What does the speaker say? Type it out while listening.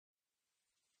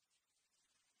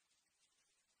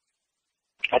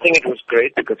I think it was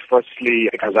great because firstly,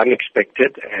 it was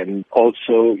unexpected, and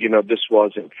also, this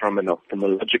was from an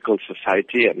ophthalmological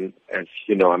society, and as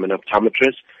you know, I'm an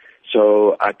optometrist,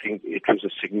 so I think it was a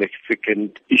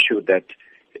significant issue that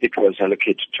it was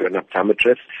allocated to an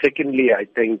optometrist. Secondly, I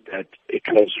think that it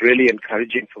was really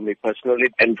encouraging for me personally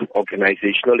and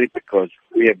organizationally because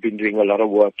we have been doing a lot of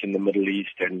work in the Middle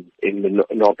East and in the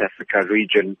North Africa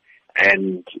region.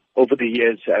 And over the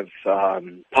years, I've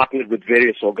partnered with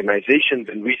various organizations,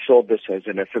 and we saw this as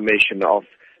an affirmation of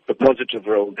the positive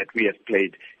role that we have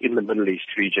played in the Middle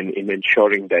East region in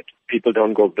ensuring that people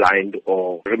don't go blind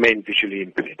or remain visually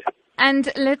impaired.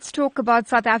 And let's talk about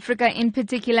South Africa in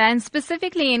particular, and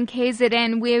specifically in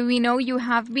KZN, where we know you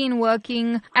have been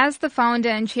working as the founder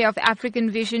and chair of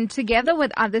African Vision together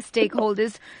with other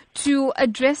stakeholders to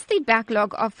address the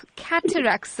backlog of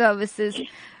cataract services.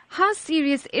 How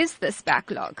serious is this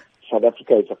backlog? South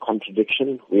Africa is a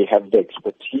contradiction. We have the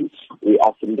expertise. We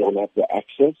often don't have the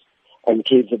access. And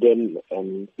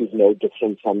KZN is no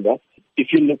different from that. If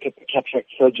you look at the cataract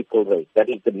surgical rate, that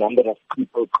is the number of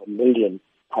people per million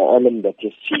per annum that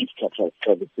receive cataract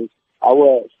services,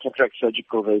 our cataract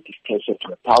surgical rate is closer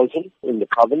to 1,000 in the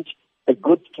province. A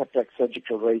good cataract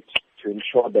surgical rate to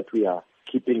ensure that we are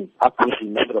keeping up with the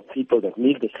number of people that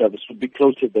need the service would be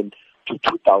closer than to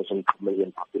 2,000 per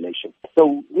million population.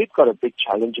 So we've got a big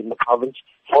challenge in the province.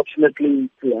 Fortunately,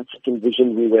 through African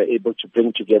Vision, we were able to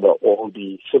bring together all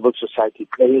the civil society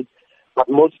players, but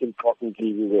most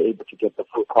importantly, we were able to get the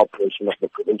full cooperation of the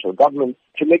provincial government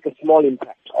to make a small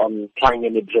impact on trying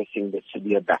and addressing the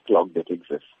severe backlog that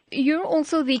exists. You're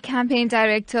also the campaign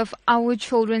director of Our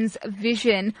Children's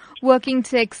Vision, working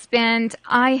to expand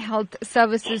eye health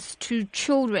services to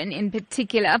children in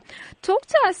particular. Talk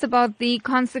to us about the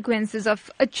consequences of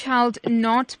a child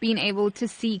not being able to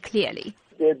see clearly.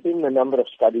 There have been a number of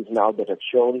studies now that have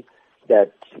shown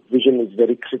that vision is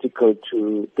very critical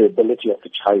to the ability of a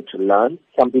child to learn.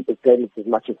 Some people say it's as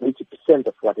much as 80%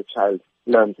 of what a child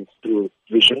learns is through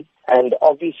vision. And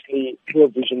obviously, poor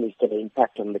vision is going to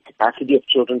impact on the capacity of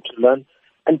children to learn.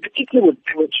 And particularly with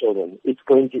poor children, it's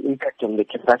going to impact on the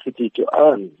capacity to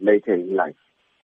earn later in life.